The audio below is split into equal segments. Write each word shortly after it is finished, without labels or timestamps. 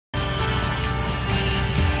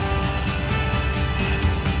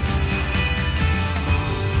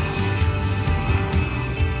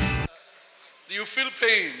You feel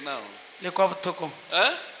pain now.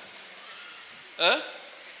 Huh? Huh?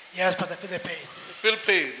 Yes, Pastor, I feel the pain. You feel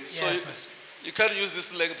pain. So Yes, Pastor. you can't use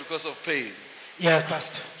this leg because of pain. Yes,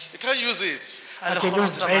 Pastor. You can't use it. I can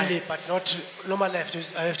use it daily, but not normally. I have to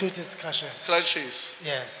use these crutches. Crutches.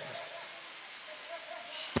 Yes, Pastor.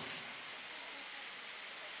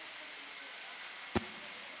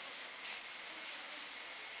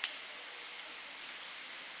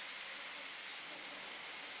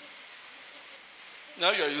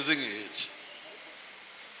 Now you are using it.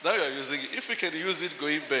 Now you are using it. If you can use it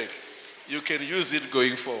going back, you can use it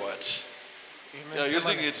going forward. Amen. You are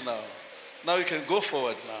using it now. Now you can go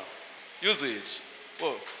forward now. Use it.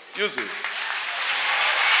 Oh, use it.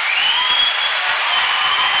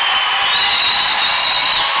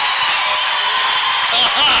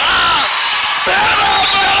 Stand up!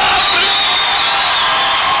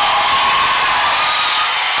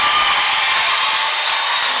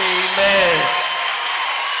 Amen.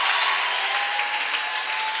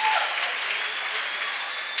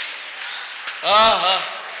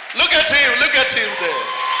 Look at him there.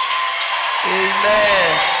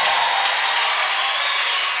 Amen.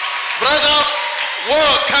 Brother,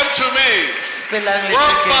 walk, come to me.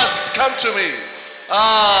 Walk fast, come to me. Amen.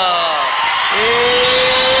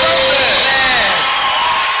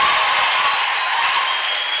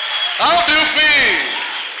 How do you feel?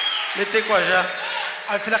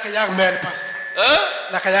 I feel like a young man, Pastor.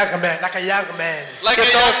 Huh? Like a young man. Like a young man. Like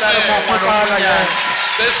a young man. Yes.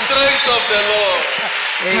 The strength of the Lord.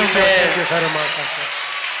 Thank you very much, Pastor.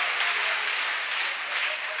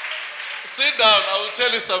 Sit down, I will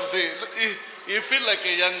tell you something. You feel like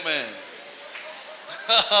a young man.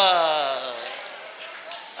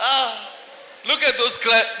 Look at those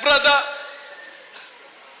brother.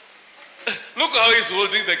 Look how he's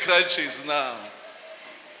holding the crutches now.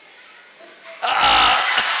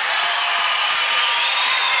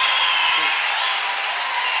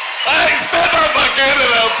 I stand up again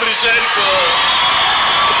and I appreciate God.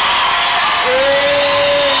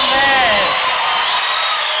 Amen.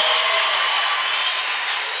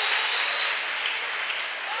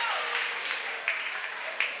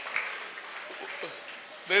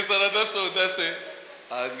 There's another song that says,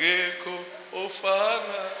 Angeko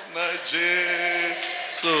ofana na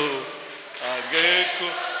Jesu, Angeko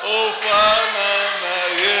ofana na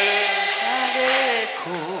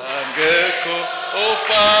Angeko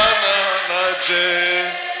ofana na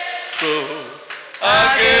Jesu,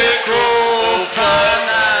 Angeko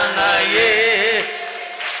ofana na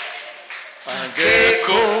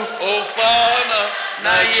Angeko ofana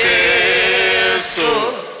na Jesu,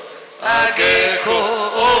 Angeko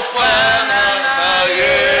ofana na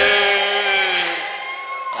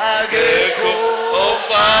Angeko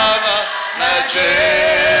ofana na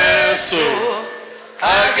Jesu,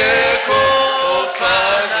 Angeko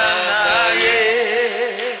ofana na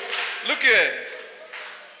Look here.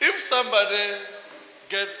 If somebody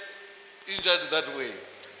get injured that way,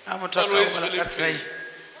 always feeling pain,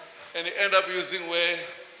 and you end up using where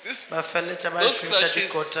those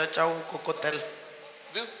crutches,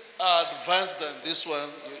 this are advanced than this one.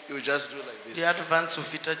 You just do like this. So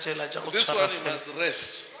this one you must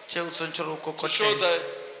rest to show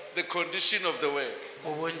the condition of the work,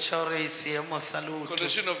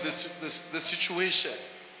 condition of the situation.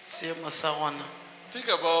 Think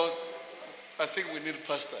about, I think we need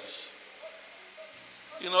pastors.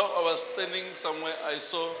 You know, I was standing somewhere, I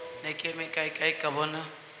saw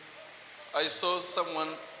someone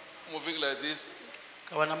moving like this.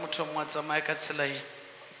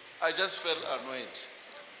 I just felt annoyed.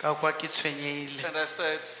 And I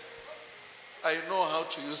said, I know how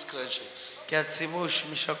to use crutches.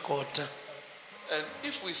 And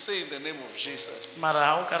if we say in the name of Jesus,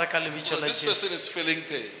 well, this person is feeling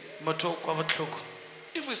pain.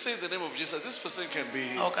 If we say in the name of Jesus, this person can be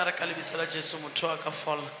healed. And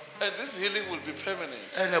this healing will be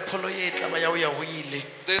permanent.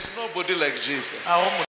 There's nobody like Jesus.